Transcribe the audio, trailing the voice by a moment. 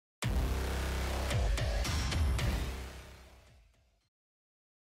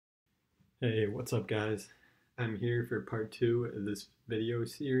Hey, what's up guys? I'm here for part two of this video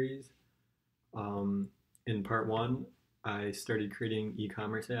series. Um, in part one, I started creating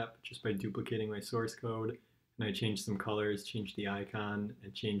e-commerce app just by duplicating my source code, and I changed some colors, changed the icon,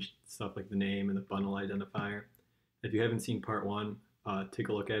 and changed stuff like the name and the bundle identifier. If you haven't seen part one, take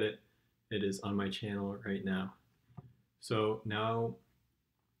a look at it. It is on my channel right now. So now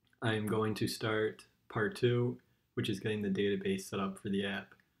I'm going to start part two, which is getting the database set up for the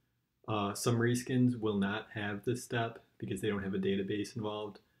app. Some reskins will not have this step because they don't have a database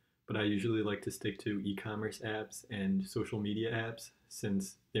involved, but I usually like to stick to e-commerce apps and social media apps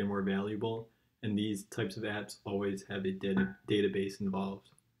since they're more valuable, and these types of apps always have a database involved.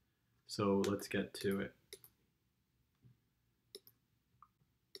 So let's get to it.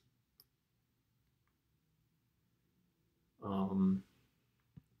 All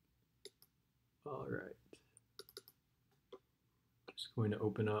right. Just going to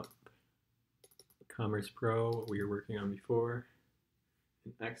open up Commerce Pro, what we were working on before,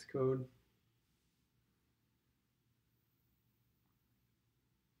 in Xcode.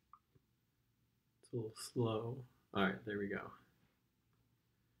 It's a little slow. All right, there we go.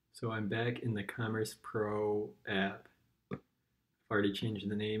 So I'm back in the Commerce Pro app. I've already changed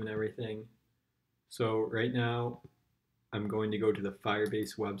the name and everything. So right now, I'm going to go to the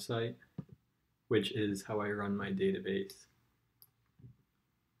Firebase website, which is how I run my database.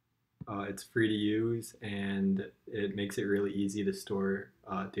 It's free to use, and it makes it really easy to store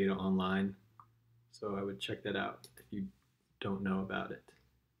data online. So I would check that out if you don't know about it.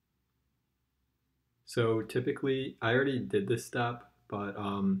 So typically, I already did this step, but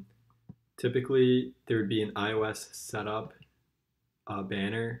typically there would be an iOS setup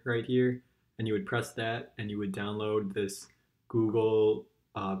banner right here, and you would press that and you would download this Google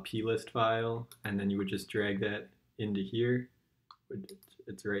plist file, and then you would just drag that into here.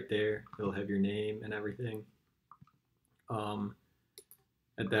 It's right there. It'll have your name and everything.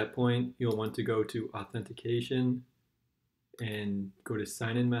 At that point, you'll want to go to authentication and go to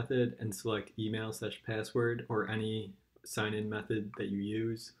sign-in method and select email/password or any sign-in method that you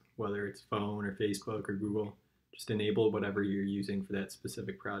use, whether it's phone or Facebook or Google. Just enable whatever you're using for that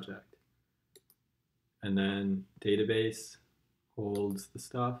specific project. And then database holds the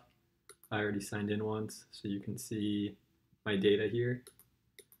stuff. I already signed in once, so you can see my data here.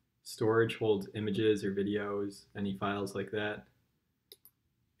 Storage holds images or videos, any files like that.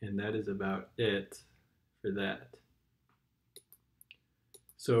 And that is about it for that.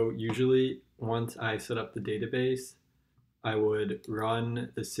 So usually once I set up the database, I would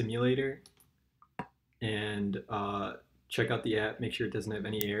run the simulator and check out the app, make sure it doesn't have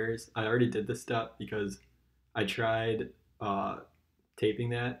any errors. I already did this step because I tried taping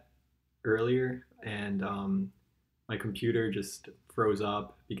that earlier, and my computer just froze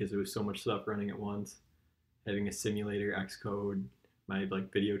up because there was so much stuff running at once. Having a simulator, Xcode, my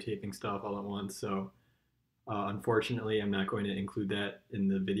videotaping stuff all at once. So unfortunately, I'm not going to include that in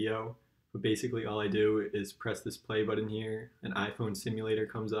the video. But basically all I do is press this play button here, an iPhone simulator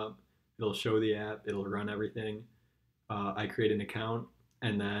comes up, it'll show the app, it'll run everything. I create an account,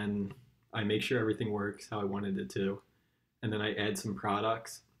 and then I make sure everything works how I wanted it to. And then I add some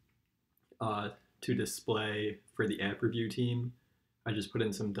products to display for the app review team. I just put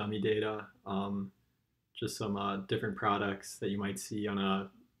in some dummy data, just some different products that you might see on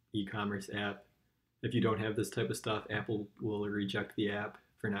a e-commerce app. If you don't have this type of stuff, Apple will reject the app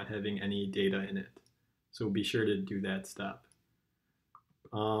for not having any data in it. So be sure to do that step.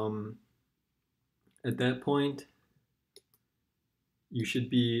 At that point, you should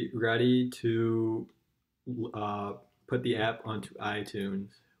be ready to put the app onto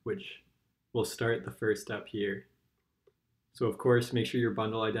iTunes, which will start the first step here. So of course, make sure your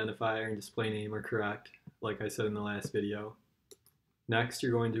bundle identifier and display name are correct, like I said in the last video. Next,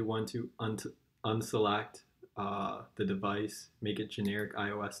 you're going to want to unselect the device, make it generic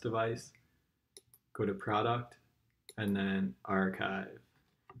iOS device, go to product, and then archive.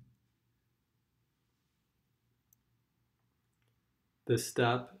 This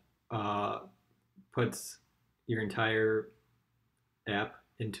step puts your entire app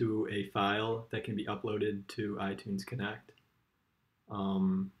into a file that can be uploaded to iTunes Connect.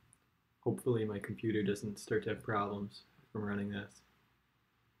 Hopefully my computer doesn't start to have problems from running this.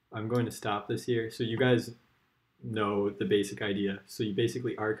 I'm going to stop this here so you guys know the basic idea. So you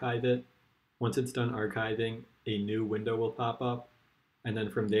basically archive it. Once it's done archiving, a new window will pop up, and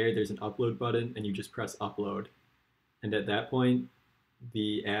then from there's an upload button, and you just press upload. And at that point,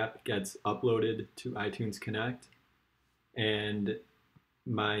 the app gets uploaded to iTunes Connect, and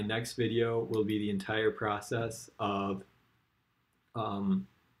my next video will be the entire process of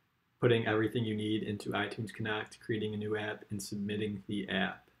putting everything you need into iTunes Connect, creating a new app, and submitting the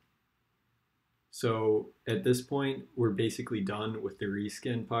app. So at this point, we're basically done with the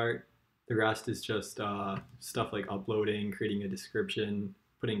reskin part. The rest is just stuff like uploading, creating a description,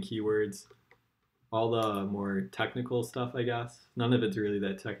 putting keywords, all the more technical stuff, I guess. None of it's really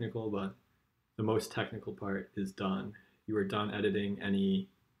that technical, but the most technical part is done. You are done editing any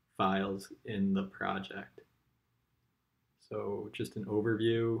files in the project. So just an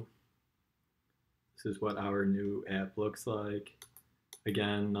overview. This is what our new app looks like.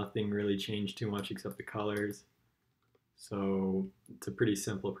 Again, nothing really changed too much except the colors. So it's a pretty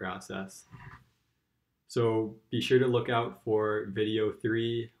simple process. So be sure to look out for video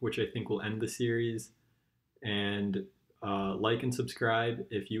 3, which I think will end the series. And like and subscribe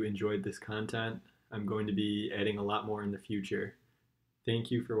if you enjoyed this content. I'm going to be adding a lot more in the future.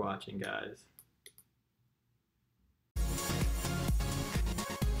 Thank you for watching, guys.